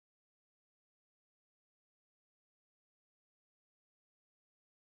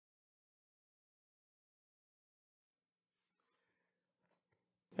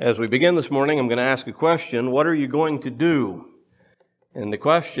As we begin this morning, I'm going to ask a question. What are you going to do? And the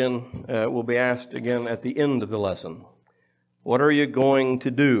question will be asked again at the end of the lesson. What are you going to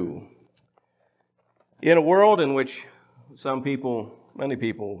do? In a world in which many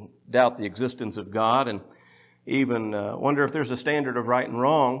people doubt the existence of God and even wonder if there's a standard of right and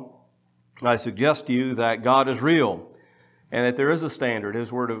wrong, I suggest to you that God is real and that there is a standard,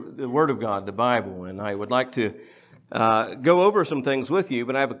 the Word of God, the Bible. And I would like to go over some things with you,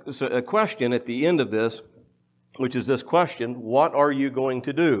 but I have a question at the end of this, which is this question: what are you going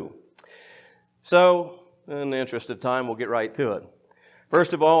to do? So, in the interest of time, we'll get right to it.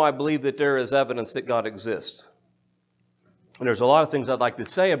 First of all, I believe that there is evidence that God exists. And there's a lot of things I'd like to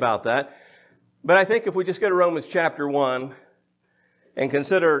say about that, but I think if we just go to Romans chapter 1 and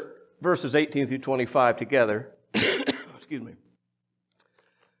consider verses 18 through 25 together, excuse me.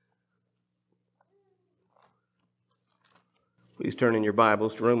 Please turn in your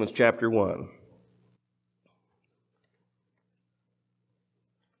Bibles to Romans chapter 1.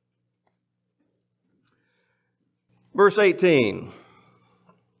 Verse 18.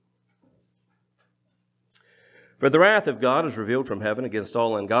 For the wrath of God is revealed from heaven against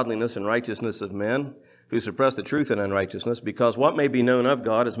all ungodliness and righteousness of men who suppress the truth in unrighteousness, because what may be known of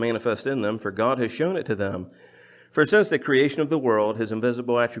God is manifest in them, for God has shown it to them. For since the creation of the world, his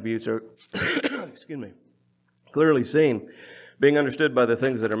invisible attributes are clearly seen, being understood by the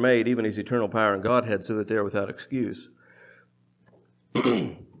things that are made, even his eternal power and Godhead, so that they are without excuse. Let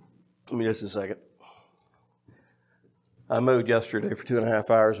me just a second. I mowed yesterday for 2.5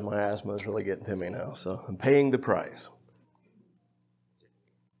 hours, and my asthma is really getting to me now, so I'm paying the price.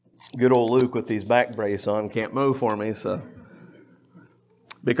 Good old Luke with these back brace on can't mow for me, so.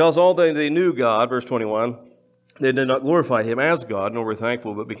 Because although they knew God, verse 21, they did not glorify him as God, nor were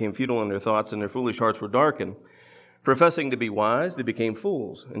thankful, but became futile in their thoughts, and their foolish hearts were darkened. Professing to be wise, they became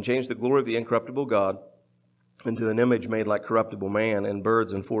fools, and changed the glory of the incorruptible God into an image made like corruptible man, and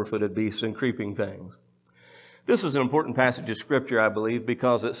birds and four-footed beasts and creeping things. This is an important passage of Scripture, I believe,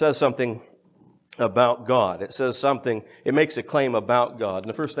 because it says something about God. It makes a claim about God. And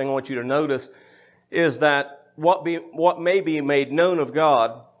the first thing I want you to notice is that what may be made known of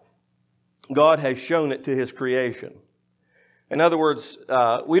God, God has shown it to his creation. In other words,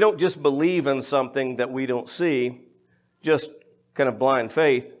 we don't just believe in something that we don't see, just kind of blind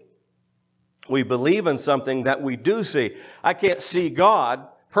faith. We believe in something that we do see. I can't see God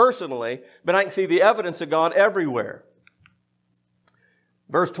personally, but I can see the evidence of God everywhere.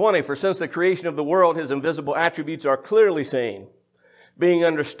 Verse 20, for since the creation of the world, his invisible attributes are clearly seen, being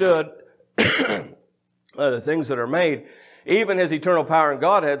understood, the things that are made, even his eternal power and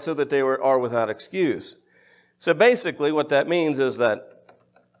Godhead, so that they are without excuse. So basically what that means is that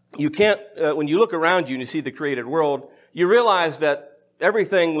you can't, when you look around you and you see the created world, you realize that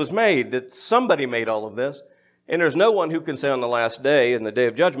everything was made, that somebody made all of this. And there's no one who can say on the last day, in the day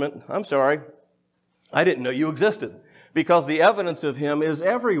of judgment, I'm sorry, I didn't know you existed. Because the evidence of him is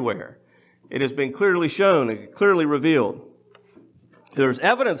everywhere. It has been clearly shown and clearly revealed. There's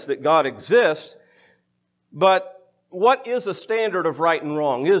evidence that God exists, but what is a standard of right and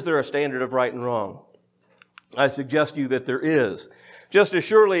wrong? Is there a standard of right and wrong? I suggest to you that there is. Just as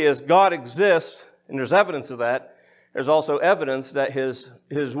surely as God exists, and there's evidence of that, there's also evidence that his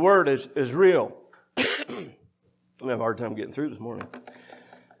word is real. I have a hard time getting through this morning.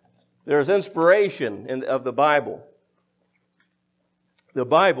 There's inspiration of the Bible. The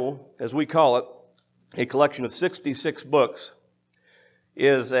Bible, as we call it, a collection of 66 books,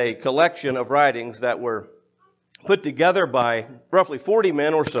 is a collection of writings that were put together by roughly 40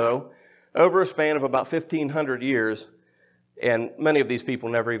 men or so over a span of about 1,500 years, and many of these people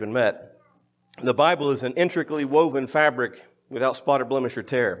never even met. The Bible is an intricately woven fabric without spot or blemish or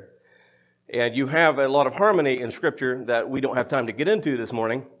tear. And you have a lot of harmony in Scripture that we don't have time to get into this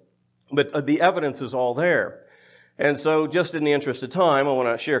morning, but the evidence is all there. And so just in the interest of time, I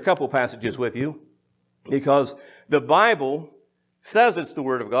want to share a couple passages with you, because the Bible says it's the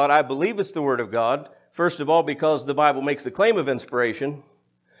Word of God. I believe it's the Word of God, first of all, because the Bible makes the claim of inspiration,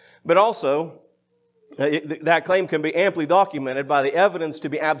 but also that claim can be amply documented by the evidence to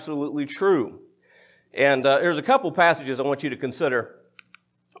be absolutely true. And there's a couple passages I want you to consider.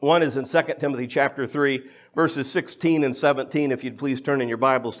 One is in 2 Timothy chapter 3, verses 16 and 17, if you'd please turn in your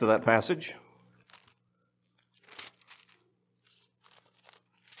Bibles to that passage.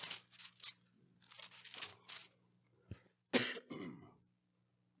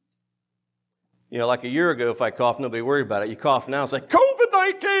 You know, like a year ago, if I coughed, nobody worried about it. You cough now, it's like,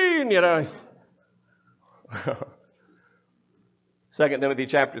 COVID-19, you know. 2 Timothy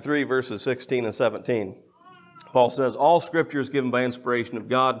chapter 3, verses 16 and 17. Paul says, all Scripture is given by inspiration of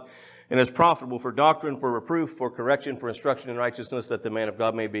God and is profitable for doctrine, for reproof, for correction, for instruction in righteousness, that the man of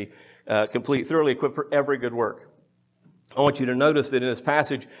God may be complete, thoroughly equipped for every good work. I want you to notice that in this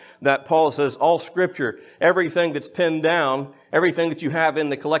passage that Paul says all Scripture, everything that's penned down, everything that you have in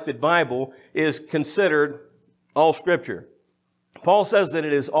the collected Bible is considered all Scripture. Paul says that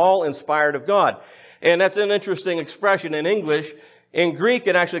it is all inspired of God. And that's an interesting expression in English. In Greek,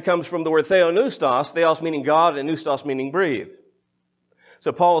 it actually comes from the word theopneustos, theos meaning God and neustos meaning breathed.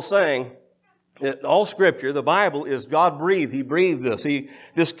 So Paul is saying that all Scripture, the Bible, is God-breathed. He breathed this.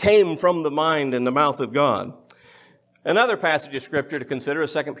 This came from the mind and the mouth of God. Another passage of Scripture to consider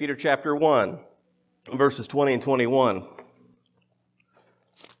is 2 Peter chapter 1, verses 20 and 21.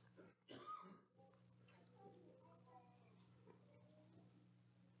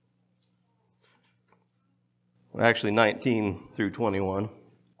 Actually, 19 through 21.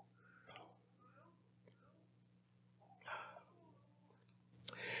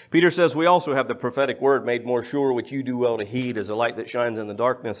 Peter says, we also have the prophetic word made more sure, which you do well to heed as a light that shines in the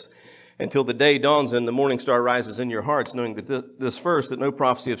darkness until the day dawns and the morning star rises in your hearts, knowing that this first, that no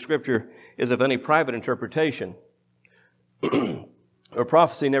prophecy of Scripture is of any private interpretation. Or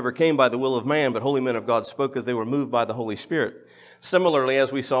prophecy never came by the will of man, but holy men of God spoke as they were moved by the Holy Spirit. Similarly,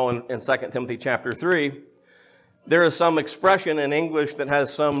 as we saw in 2 Timothy chapter 3, there is some expression in English that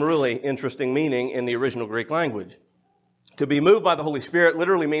has some really interesting meaning in the original Greek language. To be moved by the Holy Spirit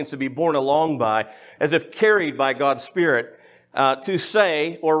literally means to be borne along by, as if carried by God's Spirit, to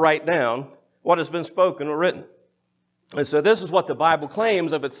say or write down what has been spoken or written. And so this is what the Bible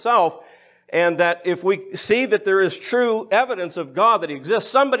claims of itself, and that if we see that there is true evidence of God that He exists,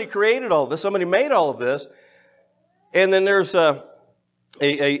 somebody created all of this, somebody made all of this, and then there's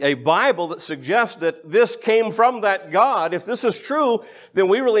a Bible that suggests that this came from that God. If this is true, then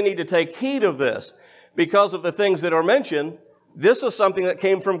we really need to take heed of this. Because of the things that are mentioned, this is something that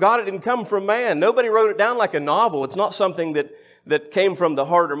came from God. It didn't come from man. Nobody wrote it down like a novel. It's not something that came from the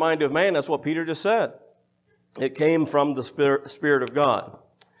heart or mind of man. That's what Peter just said. It came from the Spirit of God.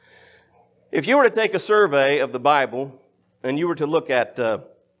 If you were to take a survey of the Bible and you were to look at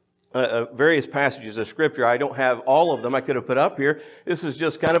various passages of Scripture, I don't have all of them I could have put up here. This is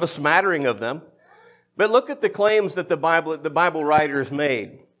just kind of a smattering of them. But look at the claims that the Bible writers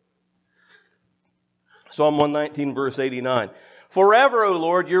made. Psalm 119, verse 89. Forever, O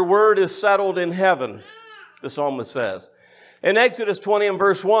Lord, your word is settled in heaven, the psalmist says. In Exodus 20 and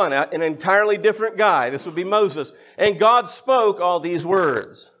verse 1, an entirely different guy, this would be Moses, and God spoke all these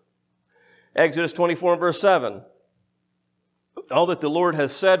words. Exodus 24 and verse 7. All that the Lord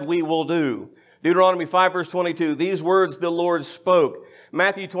has said we will do. Deuteronomy 5 verse 22. These words the Lord spoke.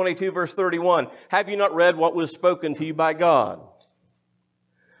 Matthew 22 verse 31. Have you not read what was spoken to you by God?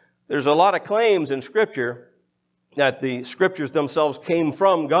 There's a lot of claims in Scripture that the Scriptures themselves came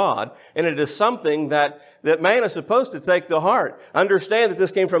from God, and it is something that man is supposed to take to heart. Understand that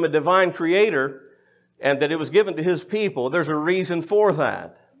this came from a divine Creator and that it was given to His people. There's a reason for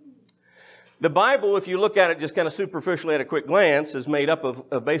that. The Bible, if you look at it just kind of superficially at a quick glance, is made up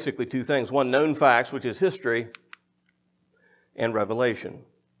of basically two things. One, known facts, which is history, and revelation.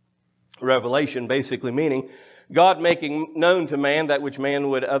 Revelation basically meaning God making known to man that which man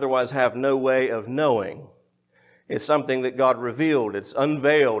would otherwise have no way of knowing. It's something that God revealed. It's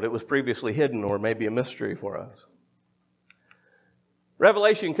unveiled. It was previously hidden or maybe a mystery for us.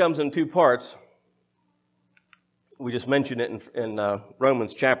 Revelation comes in two parts. We just mentioned it in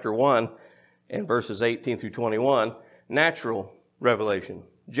Romans chapter 1 and verses 18 through 21. Natural revelation,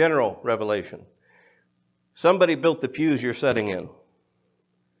 general revelation. Somebody built the pews you're sitting in.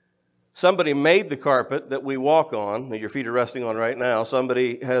 Somebody made the carpet that we walk on, that your feet are resting on right now.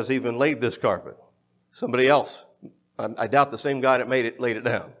 Somebody has even laid this carpet. Somebody else. I doubt the same guy that laid it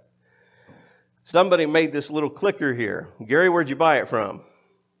down. Somebody made this little clicker here. Gary, where'd you buy it from?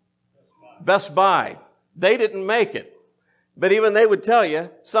 Best Buy. They didn't make it. But even they would tell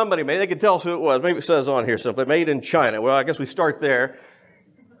you, somebody made it. They could tell us who it was. Maybe it says on here something. Made in China. Well, I guess we start there.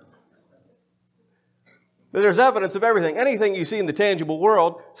 But there's evidence of everything. Anything you see in the tangible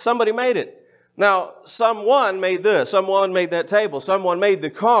world, somebody made it. Now, someone made this. Someone made that table. Someone made the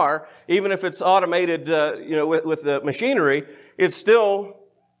car. Even if it's automated, with the machinery, it's still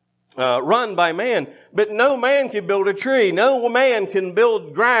run by man. But no man can build a tree. No man can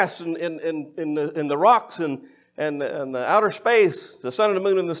build grass in the rocks and the outer space, the sun and the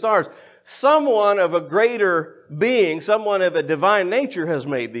moon and the stars. Someone of a greater being, someone of a divine nature has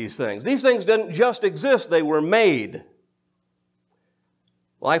made these things. These things didn't just exist, they were made.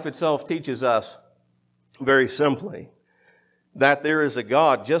 Life itself teaches us very simply that there is a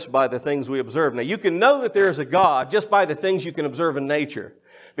God just by the things we observe. Now, you can know that there is a God just by the things you can observe in nature,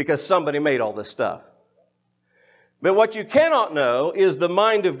 because somebody made all this stuff. But what you cannot know is the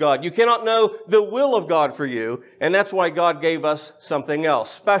mind of God. You cannot know the will of God for you, and that's why God gave us something else,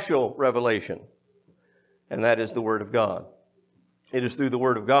 special revelation, and that is the Word of God. It is through the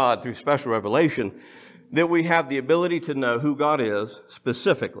Word of God, through special revelation, that we have the ability to know who God is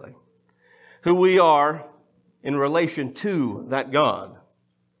specifically, who we are in relation to that God,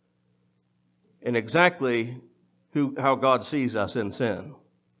 and exactly how God sees us in sin,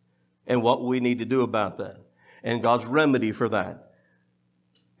 and what we need to do about that, and God's remedy for that.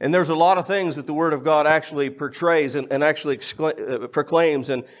 And there's a lot of things that the Word of God actually portrays and actually proclaims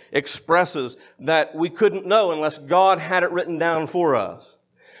and expresses that we couldn't know unless God had it written down for us.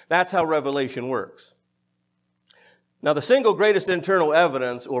 That's how revelation works. Now, the single greatest internal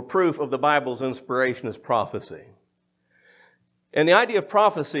evidence or proof of the Bible's inspiration is prophecy. And the idea of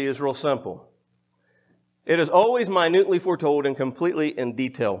prophecy is real simple. It is always minutely foretold and completely in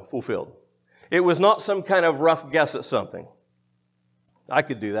detail fulfilled. It was not some kind of rough guess at something. I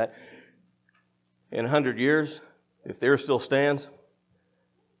could do that. In 100 years, if the earth still stands,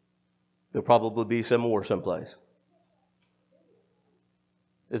 there'll probably be some more someplace.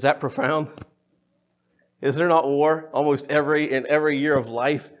 Is that profound? Is there not war almost in every year of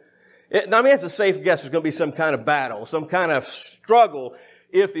life? It's a safe guess there's going to be some kind of battle, some kind of struggle.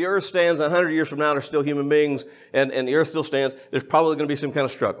 If the earth stands 100 years from now, there's still human beings, and the earth still stands, there's probably going to be some kind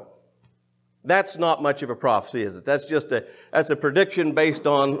of struggle. That's not much of a prophecy, is it? That's a prediction based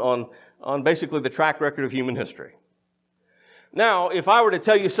on basically the track record of human history. Now, if I were to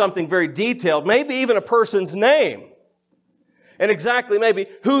tell you something very detailed, maybe even a person's name, and exactly maybe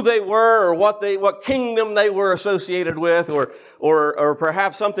who they were or what kingdom they were associated with, or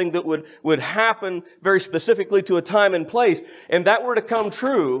perhaps something that would happen very specifically to a time and place, and that were to come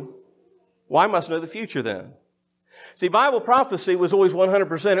true, well, I must know the future then. See, Bible prophecy was always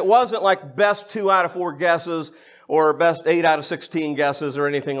 100%. It wasn't like best 2 out of 4 guesses or best 8 out of 16 guesses or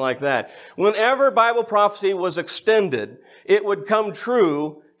anything like that. Whenever Bible prophecy was extended, it would come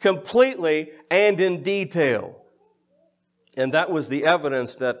true completely and in detail. And that was the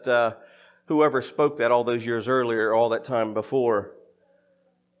evidence that whoever spoke that all those years earlier, all that time before,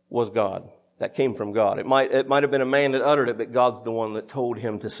 was God. That came from God. It might have been a man that uttered it, but God's the one that told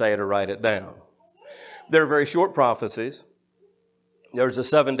him to say it or write it down. They're very short prophecies. There's a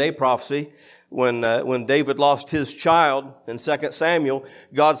 7-day prophecy. When David lost his child in 2 Samuel,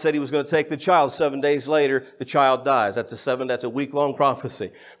 God said he was going to take the child. 7 days later, the child dies. That's a week-long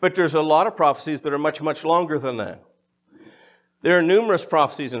prophecy. But there's a lot of prophecies that are much, much longer than that. There are numerous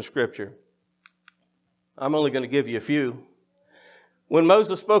prophecies in Scripture. I'm only going to give you a few. When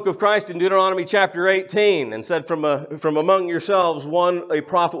Moses spoke of Christ in Deuteronomy chapter 18 and said, from among yourselves, a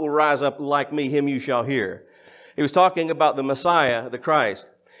prophet will rise up like me, him you shall hear. He was talking about the Messiah, the Christ.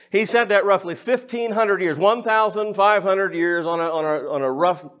 He said that roughly 1,500 years, 1,500 years on a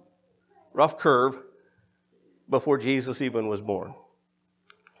rough curve before Jesus even was born.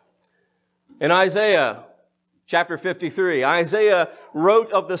 In Isaiah chapter 53, Isaiah wrote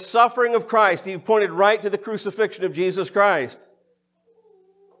of the suffering of Christ. He pointed right to the crucifixion of Jesus Christ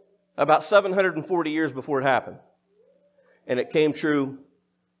about 740 years before it happened. And it came true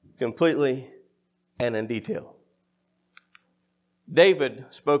completely and in detail. David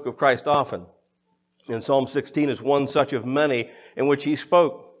spoke of Christ often. And Psalm 16 is one such of many in which he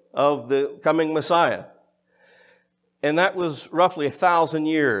spoke of the coming Messiah. And that was roughly 1,000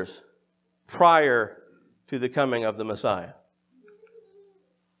 years prior to the coming of the Messiah.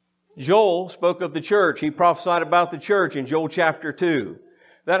 Joel spoke of the church. He prophesied about the church in Joel chapter 2.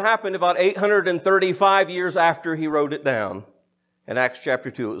 That happened about 835 years after he wrote it down. In Acts chapter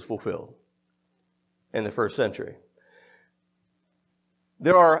 2, it was fulfilled in the first century.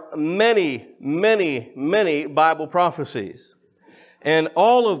 There are many, many, many Bible prophecies. And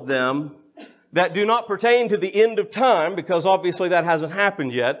all of them that do not pertain to the end of time, because obviously that hasn't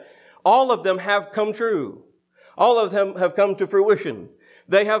happened yet, all of them have come true. All of them have come to fruition.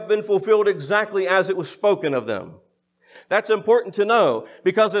 They have been fulfilled exactly as it was spoken of them. That's important to know,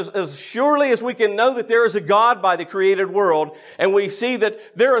 because as surely as we can know that there is a God by the created world, and we see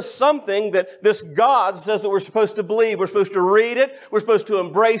that there is something that this God says that we're supposed to believe, we're supposed to read it, we're supposed to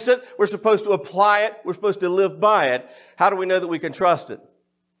embrace it, we're supposed to apply it, we're supposed to live by it, how do we know that we can trust it?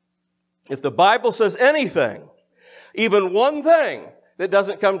 If the Bible says anything, even one thing that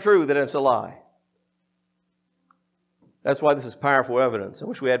doesn't come true, then it's a lie. That's why this is powerful evidence. I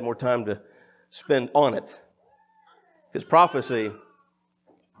wish we had more time to spend on it. Because prophecy,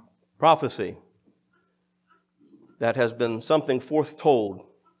 that has been something foretold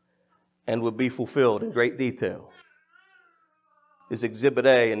and will be fulfilled in great detail, is Exhibit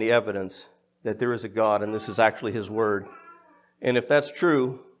A in the evidence that there is a God and this is actually His Word. And if that's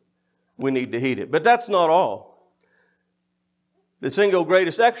true, we need to heed it. But that's not all. The single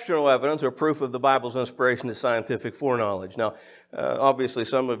greatest external evidence or proof of the Bible's inspiration is scientific foreknowledge. Now, obviously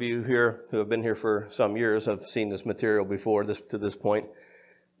some of you here who have been here for some years have seen this material before to this point.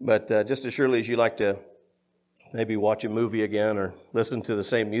 But just as surely as you like to maybe watch a movie again or listen to the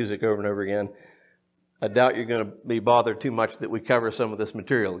same music over and over again, I doubt you're going to be bothered too much that we cover some of this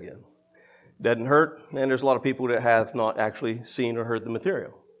material again. Doesn't hurt, and there's a lot of people that have not actually seen or heard the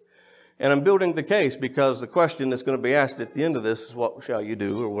material. And I'm building the case because the question that's going to be asked at the end of this is, what shall you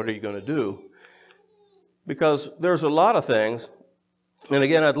do, or what are you going to do? Because there's a lot of things, and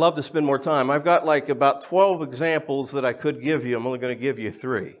again, I'd love to spend more time. I've got like about 12 examples that I could give you. I'm only going to give you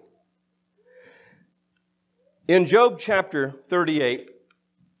 3. In Job chapter 38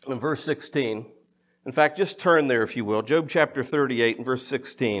 and verse 16, in fact, just turn there if you will, Job chapter 38 and verse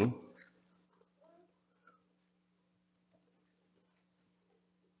 16.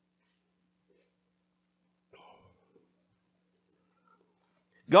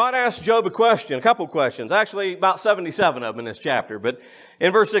 God asked Job a question, a couple questions, actually about 77 of them in this chapter. But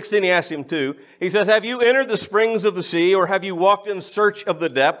in verse 16, he asked him two. He says, have you entered the springs of the sea, or have you walked in search of the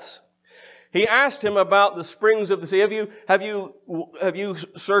depths? He asked him about the springs of the sea. Have you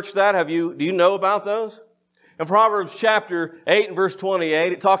searched that? Do you know about those? In Proverbs chapter 8 and verse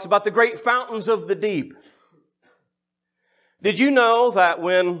 28, it talks about the great fountains of the deep. Did you know that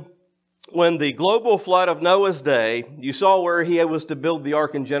when the global flood of Noah's day, you saw where he was to build the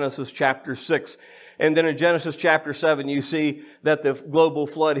ark in Genesis chapter 6. And then in Genesis chapter 7, you see that the global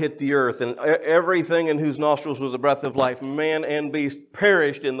flood hit the earth, and everything in whose nostrils was the breath of life, man and beast,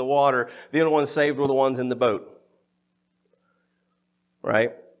 perished in the water. The only ones saved were the ones in the boat.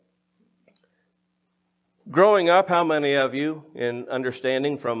 Right? Growing up, how many of you, in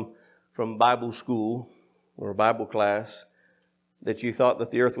understanding from Bible school or Bible class, that you thought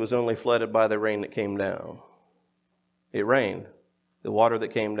that the earth was only flooded by the rain that came down? It rained. The water that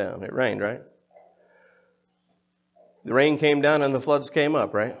came down. It rained, right? The rain came down and the floods came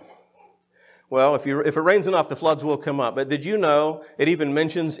up, right? Well, if it rains enough, the floods will come up. But did you know, it even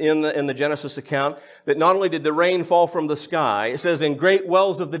mentions in the Genesis account, that not only did the rain fall from the sky, it says, and great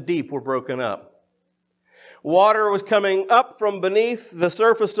wells of the deep were broken up. Water was coming up from beneath the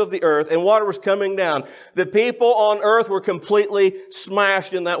surface of the earth, and water was coming down. The people on earth were completely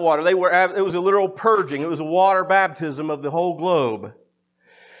smashed in that water. It was a literal purging. It was a water baptism of the whole globe.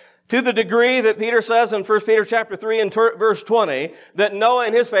 To the degree that Peter says in 1 Peter chapter 3 and verse 20, that Noah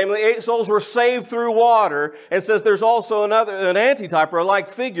and his family, 8 souls, were saved through water, and says there's also an antitype or a like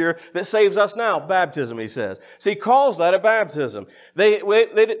figure that saves us now, baptism, he says. So he calls that a baptism.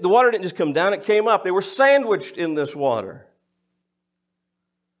 The water didn't just come down, it came up. They were sandwiched in this water.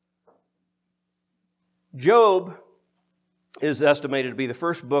 Job is estimated to be the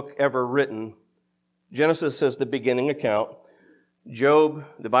first book ever written. Genesis says the beginning account. Job,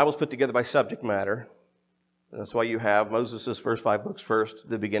 the Bible's put together by subject matter. That's why you have Moses' first 5 books first,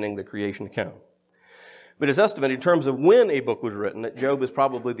 the beginning, the creation account. But it's estimated in terms of when a book was written that Job is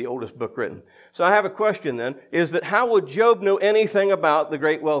probably the oldest book written. So I have a question then, is that how would Job know anything about the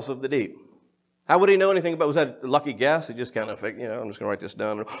great wells of the deep? How would he know anything about, was that a lucky guess? He just kind of figured, I'm just going to write this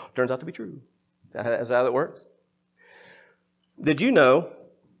down. Turns out to be true. Is that how it works? Did you know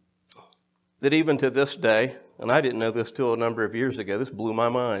that even to this day, and I didn't know this till a number of years ago, this blew my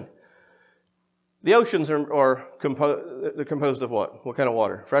mind. The oceans are composed of what? What kind of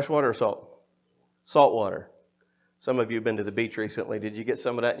water? Fresh water or salt? Salt water. Some of you have been to the beach recently. Did you get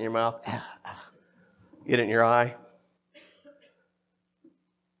some of that in your mouth? Get it in your eye?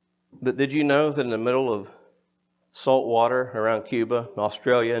 But did you know that in the middle of salt water around Cuba,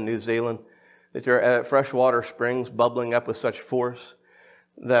 Australia, and New Zealand, that there are freshwater springs bubbling up with such force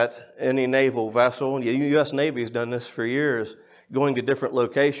that any naval vessel, and the U.S. Navy has done this for years, going to different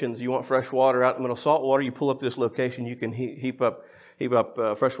locations, you want fresh water out in the middle of salt water, you pull up this location, you can heap up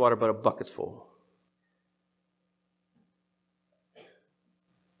fresh water by buckets full.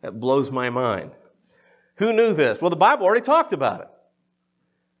 That blows my mind. Who knew this? Well, the Bible already talked about it.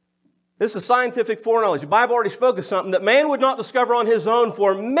 This is scientific foreknowledge. The Bible already spoke of something that man would not discover on his own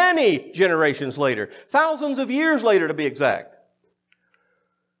for many generations later, thousands of years later to be exact.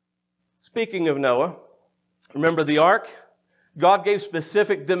 Speaking of Noah, remember the ark? God gave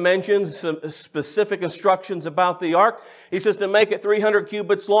specific dimensions, some specific instructions about the ark. He says to make it 300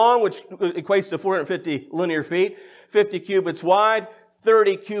 cubits long, which equates to 450 linear feet, 50 cubits wide,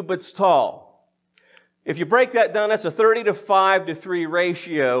 30 cubits tall. If you break that down, that's a 30-5-3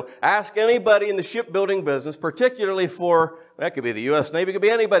 ratio. Ask anybody in the shipbuilding business, particularly for, that could be the U.S. Navy, it could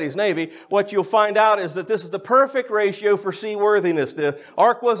be anybody's Navy. What you'll find out is that this is the perfect ratio for seaworthiness. The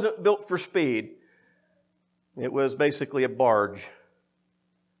ark wasn't built for speed. It was basically a barge,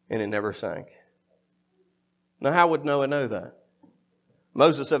 and it never sank. Now, how would Noah know that?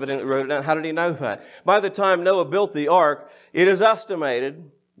 Moses evidently wrote it down. How did he know that? By the time Noah built the ark, it is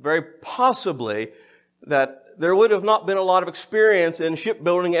estimated, very possibly, that there would have not been a lot of experience in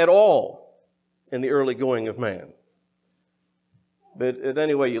shipbuilding at all in the early going of man. But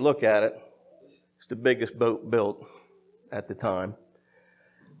any way you look at it, it's the biggest boat built at the time.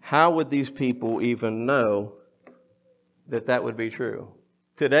 How would these people even know that that would be true?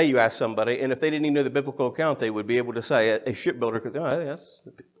 Today you ask somebody, and if they didn't even know the biblical account, they would be able to say, a shipbuilder could, oh, that's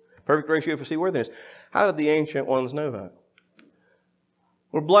the perfect ratio for seaworthiness. How did the ancient ones know that?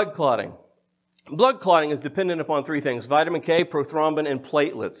 Well, blood clotting. Blood clotting is dependent upon three things: vitamin K, prothrombin, and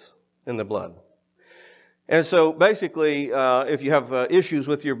platelets in the blood. And so basically, if you have issues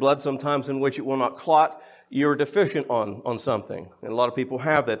with your blood sometimes in which it will not clot, you're deficient on something. And a lot of people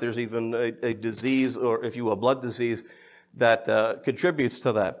have that. There's even a disease, or if you will, a blood disease, that contributes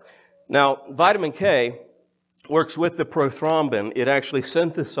to that. Now, vitamin K works with the prothrombin. It actually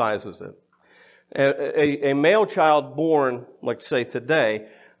synthesizes it. A male child born, like say today,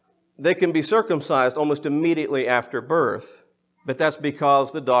 they can be circumcised almost immediately after birth, but that's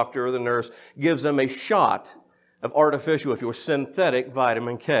because the doctor or the nurse gives them a shot of artificial, if you will, synthetic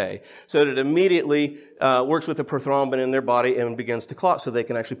vitamin K, so that it immediately works with the prothrombin in their body and begins to clot so they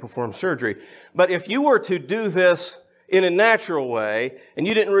can actually perform surgery. But if you were to do this in a natural way, and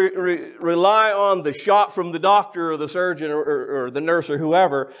you didn't rely on the shot from the doctor or the surgeon or the nurse or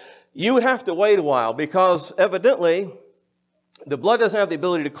whoever, you would have to wait a while, because evidently the blood doesn't have the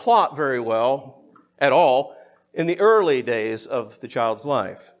ability to clot very well at all in the early days of the child's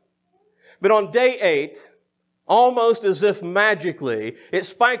life. But on day 8, almost as if magically, it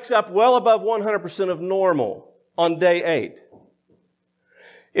spikes up well above 100% of normal on day 8.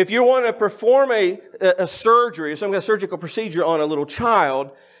 If you want to perform a surgery or some kind of surgical procedure on a little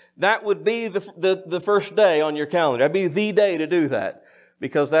child, that would be the first day on your calendar. That'd be the day to do that,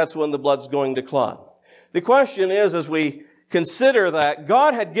 because that's when the blood's going to clot. The question is, as we consider that,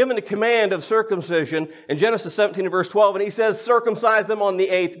 God had given a command of circumcision in Genesis 17 and verse 12, and He says, circumcise them on the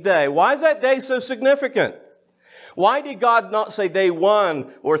 8th day. Why is that day so significant? Why did God not say day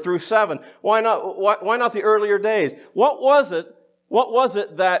 1 or through 7? Why not the earlier days? What was it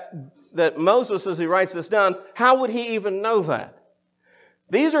that Moses, as he writes this down, how would he even know that?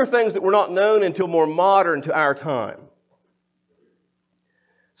 These are things that were not known until more modern to our time.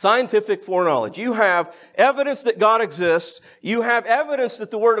 Scientific foreknowledge. You have evidence that God exists. You have evidence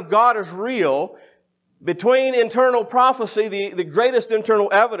that the Word of God is real. Between internal prophecy, the greatest internal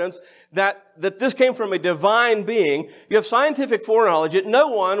evidence that this came from a divine being, you have scientific foreknowledge that no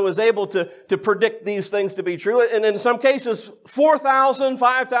one was able to predict these things to be true. And in some cases, 4,000,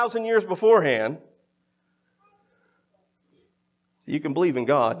 5,000 years beforehand. So you can believe in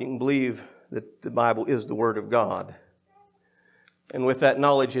God. You can believe that the Bible is the Word of God. And with that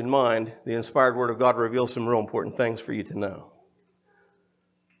knowledge in mind, the inspired Word of God reveals some real important things for you to know.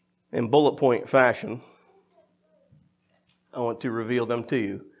 In bullet point fashion, I want to reveal them to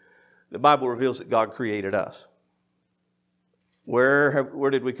you. The Bible reveals that God created us.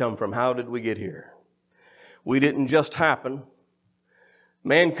 Where did we come from? How did we get here? We didn't just happen.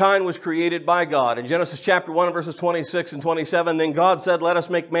 Mankind was created by God. In Genesis chapter 1, verses 26 and 27, then God said, let us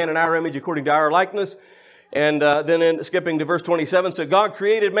make man in our image according to our likeness. And then skipping to verse 27, so God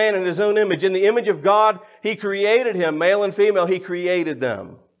created man in His own image. In the image of God, He created him. Male and female, He created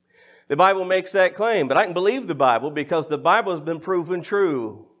them. The Bible makes that claim. But I can believe the Bible because the Bible has been proven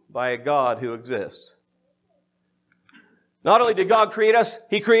true by a God who exists. Not only did God create us,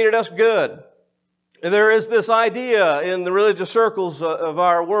 He created us good. And there is this idea in the religious circles of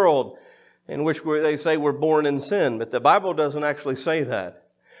our world in which they say we're born in sin. But the Bible doesn't actually say that.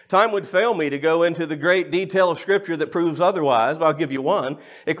 Time would fail me to go into the great detail of Scripture that proves otherwise, but I'll give you one.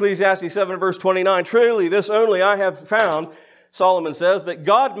 Ecclesiastes 7 verse 29, truly this only I have found, Solomon says, that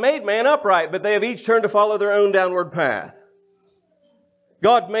God made man upright, but they have each turned to follow their own downward path.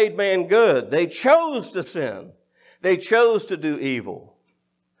 God made man good. They chose to sin. They chose to do evil.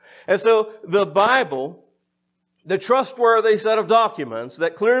 And so the Bible, the trustworthy set of documents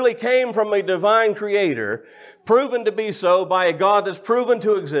that clearly came from a divine creator, proven to be so by a God that's proven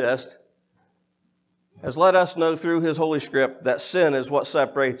to exist, has let us know through His Holy Script that sin is what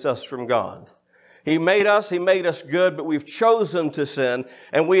separates us from God. He made us good, but we've chosen to sin,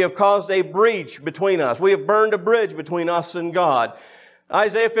 and we have caused a breach between us. We have burned a bridge between us and God.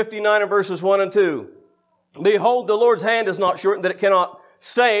 Isaiah 59 and verses 1 and 2. Behold, the Lord's hand is not shortened that it cannot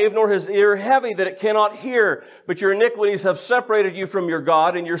save, nor his ear heavy that it cannot hear. But your iniquities have separated you from your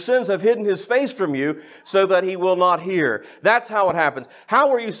God, and your sins have hidden his face from you, so that he will not hear. That's how it happens. How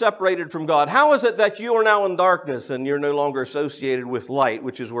are you separated from God? How is it that you are now in darkness and you're no longer associated with light,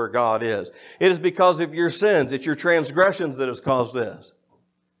 which is where God is? It is because of your sins. It's your transgressions that has caused this.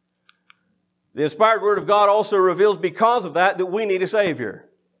 The inspired Word of God also reveals because of that we need a Savior.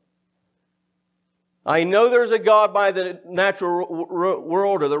 I know there's a God by the natural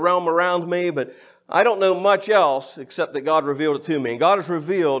world or the realm around me, but I don't know much else except that God revealed it to me. And God has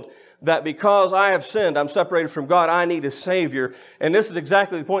revealed that because I have sinned, I'm separated from God, I need a Savior. And this is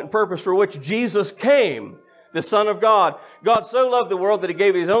exactly the point and purpose for which Jesus came, the Son of God. God so loved the world that He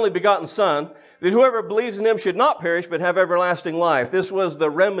gave His only begotten Son, that whoever believes in Him should not perish but have everlasting life. This was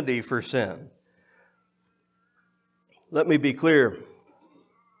the remedy for sin. Let me be clear.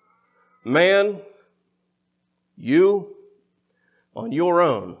 Man, you, on your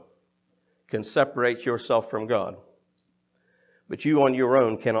own, can separate yourself from God. But you on your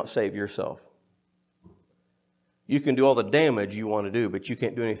own cannot save yourself. You can do all the damage you want to do, but you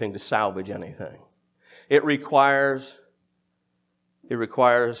can't do anything to salvage anything. It requires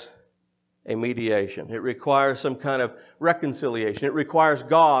a mediation. It requires some kind of reconciliation. It requires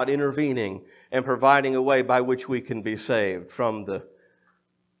God intervening and providing a way by which we can be saved from the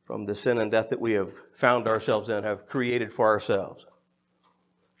sin and death that we have found ourselves in, have created for ourselves.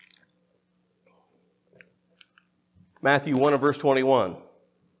 Matthew 1 and verse 21.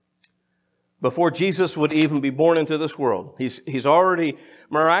 Before Jesus would even be born into this world, he's already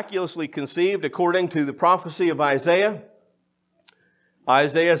miraculously conceived according to the prophecy of Isaiah.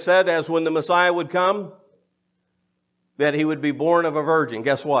 Isaiah said, as when the Messiah would come, that he would be born of a virgin.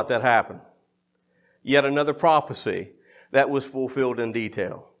 Guess what? That happened. Yet another prophecy that was fulfilled in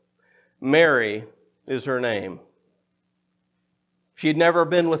detail. Mary is her name. She had never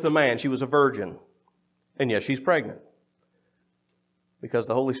been with a man. She was a virgin. And yet she's pregnant. Because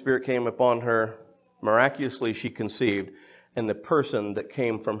the Holy Spirit came upon her, miraculously she conceived, and the person that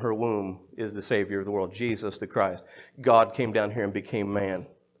came from her womb is the Savior of the world, Jesus the Christ. God came down here and became man.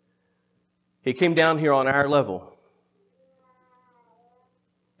 He came down here on our level.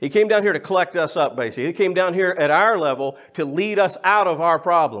 He came down here to collect us up, basically. He came down here at our level to lead us out of our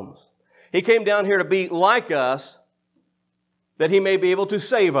problems. He came down here to be like us, that He may be able to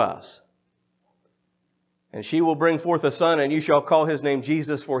save us. And she will bring forth a son, and you shall call his name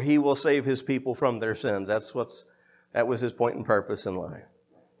Jesus, for he will save his people from their sins. That was his point and purpose in life,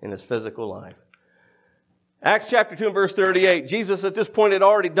 in his physical life. Acts chapter 2 and verse 38, Jesus at this point had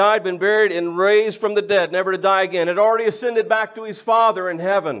already died, been buried, and raised from the dead, never to die again. Had already ascended back to his Father in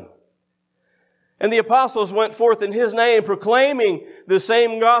heaven. And the apostles went forth in his name, proclaiming the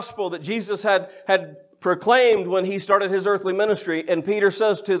same gospel that Jesus had proclaimed when he started his earthly ministry. And Peter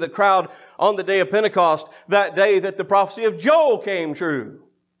says to the crowd on the day of Pentecost, that day that the prophecy of Joel came true,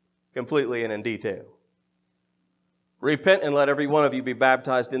 completely and in detail. Repent and let every one of you be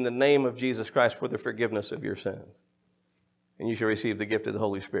baptized in the name of Jesus Christ for the forgiveness of your sins. And you shall receive the gift of the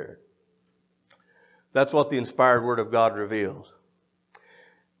Holy Spirit. That's what the inspired Word of God reveals.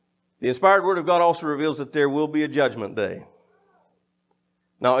 The inspired Word of God also reveals that there will be a judgment day.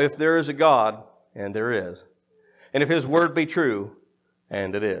 Now, if there is a God, and there is, and if His Word be true,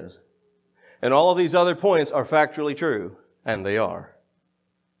 and it is, and all of these other points are factually true, and they are,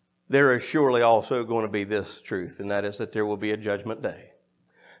 there is surely also going to be this truth, and that is that there will be a judgment day.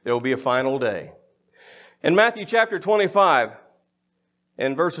 There will be a final day. In Matthew chapter 25,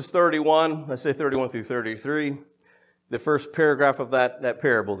 in verses 31, let's say 31 through 33, the first paragraph of that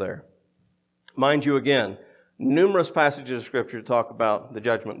parable there. Mind you, again, numerous passages of Scripture talk about the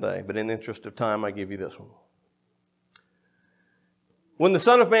judgment day, but in the interest of time, I give you this one. When the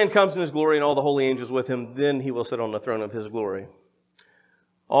Son of Man comes in His glory and all the holy angels with Him, then He will sit on the throne of His glory.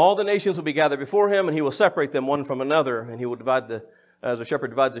 All the nations will be gathered before Him, and He will separate them one from another, and He will divide as a shepherd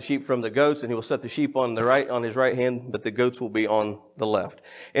divides the sheep from the goats, and He will set the sheep on His right hand, but the goats will be on the left.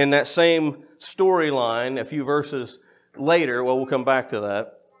 In that same storyline, a few verses later, we'll come back to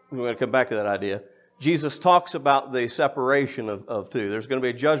that. We're going to come back to that idea. Jesus talks about the separation of two. There's going to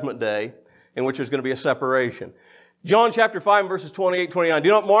be a judgment day in which there's going to be a separation. John chapter 5 verses 28, 29. Do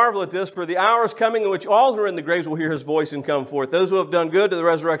not marvel at this, for the hour is coming in which all who are in the graves will hear His voice and come forth. Those who have done good to the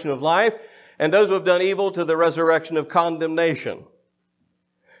resurrection of life, and those who have done evil to the resurrection of condemnation.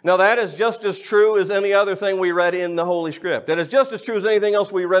 Now that is just as true as any other thing we read in the Holy Script. That is just as true as anything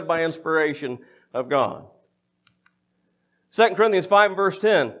else we read by inspiration of God. 2 Corinthians 5 and verse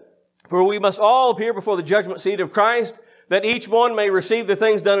 10. For we must all appear before the judgment seat of Christ, that each one may receive the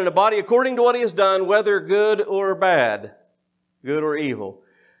things done in the body according to what he has done, whether good or bad, good or evil.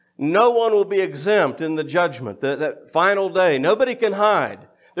 No one will be exempt in the judgment, that final day. Nobody can hide.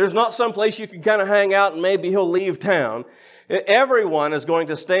 There's not some place you can kind of hang out and maybe he'll leave town. Everyone is going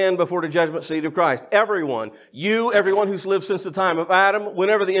to stand before the judgment seat of Christ. Everyone. You, everyone who's lived since the time of Adam,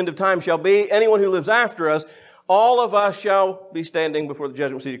 whenever the end of time shall be, anyone who lives after us, all of us shall be standing before the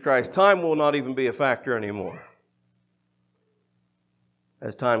judgment seat of Christ. Time will not even be a factor anymore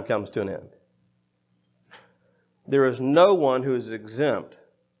as time comes to an end. There is no one who is exempt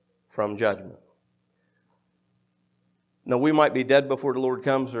from judgment. Now, we might be dead before the Lord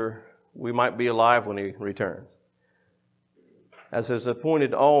comes, or we might be alive when He returns. As is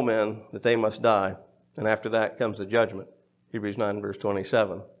appointed to all men that they must die, and after that comes the judgment. Hebrews 9 verse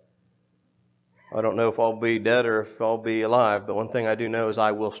 27. I don't know if I'll be dead or if I'll be alive, but one thing I do know is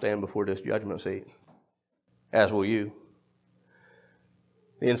I will stand before this judgment seat, as will you.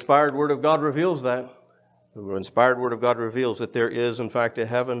 The inspired Word of God reveals that. The inspired Word of God reveals that there is, in fact, a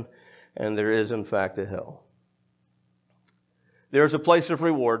heaven and there is, in fact, a hell. There's a place of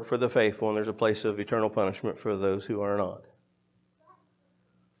reward for the faithful, and there's a place of eternal punishment for those who are not.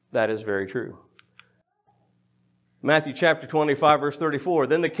 That is very true. Matthew chapter 25, verse 34.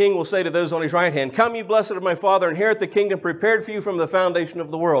 Then the king will say to those on his right hand, Come, you blessed of my Father, inherit the kingdom prepared for you from the foundation of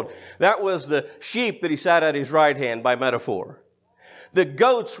the world. That was the sheep that he sat at his right hand by metaphor. The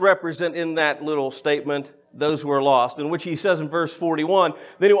goats represent in that little statement those who are lost, in which he says in verse 41,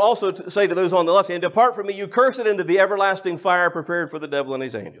 Then he will also say to those on the left hand, Depart from me, you cursed, into the everlasting fire prepared for the devil and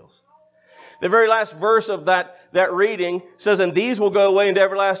his angels. The very last verse of that reading says, And these will go away into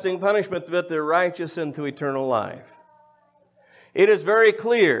everlasting punishment, but the righteous into eternal life. It is very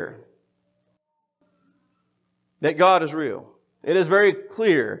clear that God is real. It is very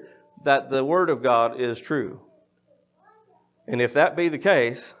clear that the Word of God is true. And if that be the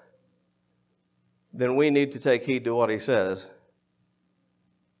case, then we need to take heed to what He says,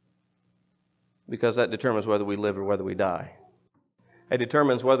 because that determines whether we live or whether we die. It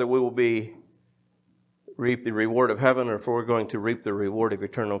determines whether we will reap the reward of heaven or if we're going to reap the reward of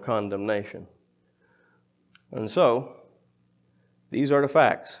eternal condemnation. And so, these are the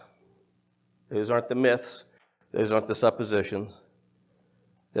facts. Those aren't the myths. Those aren't the suppositions.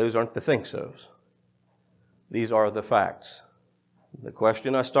 Those aren't the think-sos. These are the facts. The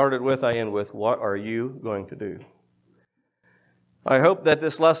question I started with, I end with, what are you going to do? I hope that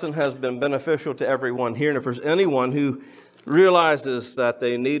this lesson has been beneficial to everyone here. And if there's anyone who realizes that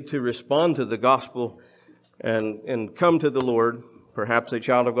they need to respond to the gospel and come to the Lord, perhaps a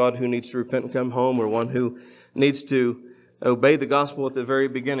child of God who needs to repent and come home, or one who needs to obey the gospel at the very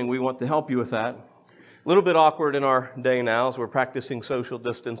beginning, we want to help you with that. A little bit awkward in our day now as we're practicing social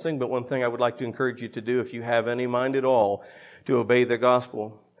distancing, but one thing I would like to encourage you to do, if you have any mind at all to obey the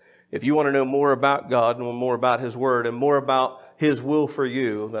gospel, if you want to know more about God and more about His Word and more about His will for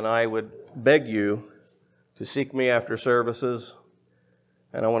you, then I would beg you to seek me after services.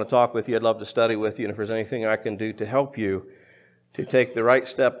 And I want to talk with you. I'd love to study with you. And if there's anything I can do to help you to take the right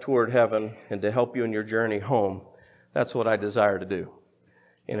step toward heaven and to help you in your journey home, that's what I desire to do.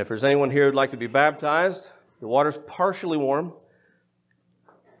 And if there's anyone here who'd like to be baptized, the water's partially warm.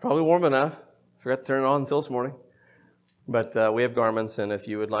 Probably warm enough. Forgot to turn it on until this morning. But we have garments, and if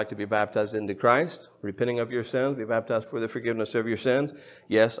you would like to be baptized into Christ, repenting of your sins, be baptized for the forgiveness of your sins.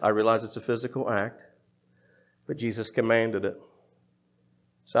 Yes, I realize it's a physical act, but Jesus commanded it.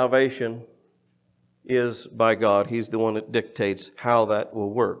 Salvation is by God. He's the one that dictates how that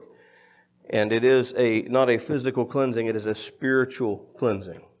will work. And it is not a physical cleansing, it is a spiritual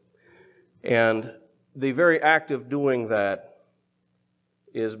cleansing. And the very act of doing that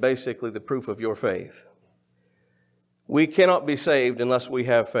is basically the proof of your faith. We cannot be saved unless we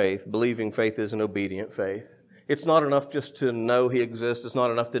have faith. Believing faith is an obedient faith. It's not enough just to know He exists. It's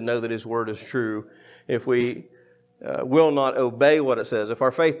not enough to know that His Word is true. If we will not obey what it says, if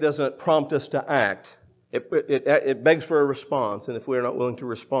our faith doesn't prompt us to act, it begs for a response. And if we're not willing to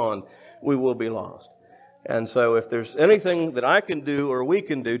respond, we will be lost. And so if there's anything that I can do or we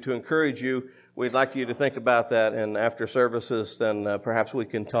can do to encourage you, we'd like you to think about that. And after services, then perhaps we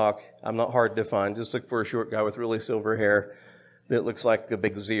can talk. I'm not hard to find. Just look for a short guy with really silver hair that looks like a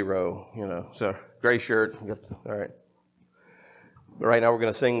big zero, So gray shirt. All right. But right now we're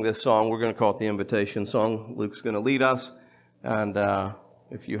going to sing this song. We're going to call it the invitation song. Luke's going to lead us. And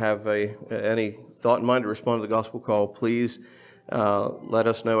if you have any thought in mind to respond to the gospel call, please let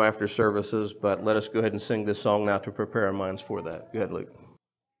us know after services. But let us go ahead and sing this song now to prepare our minds for that. Go ahead, Luke.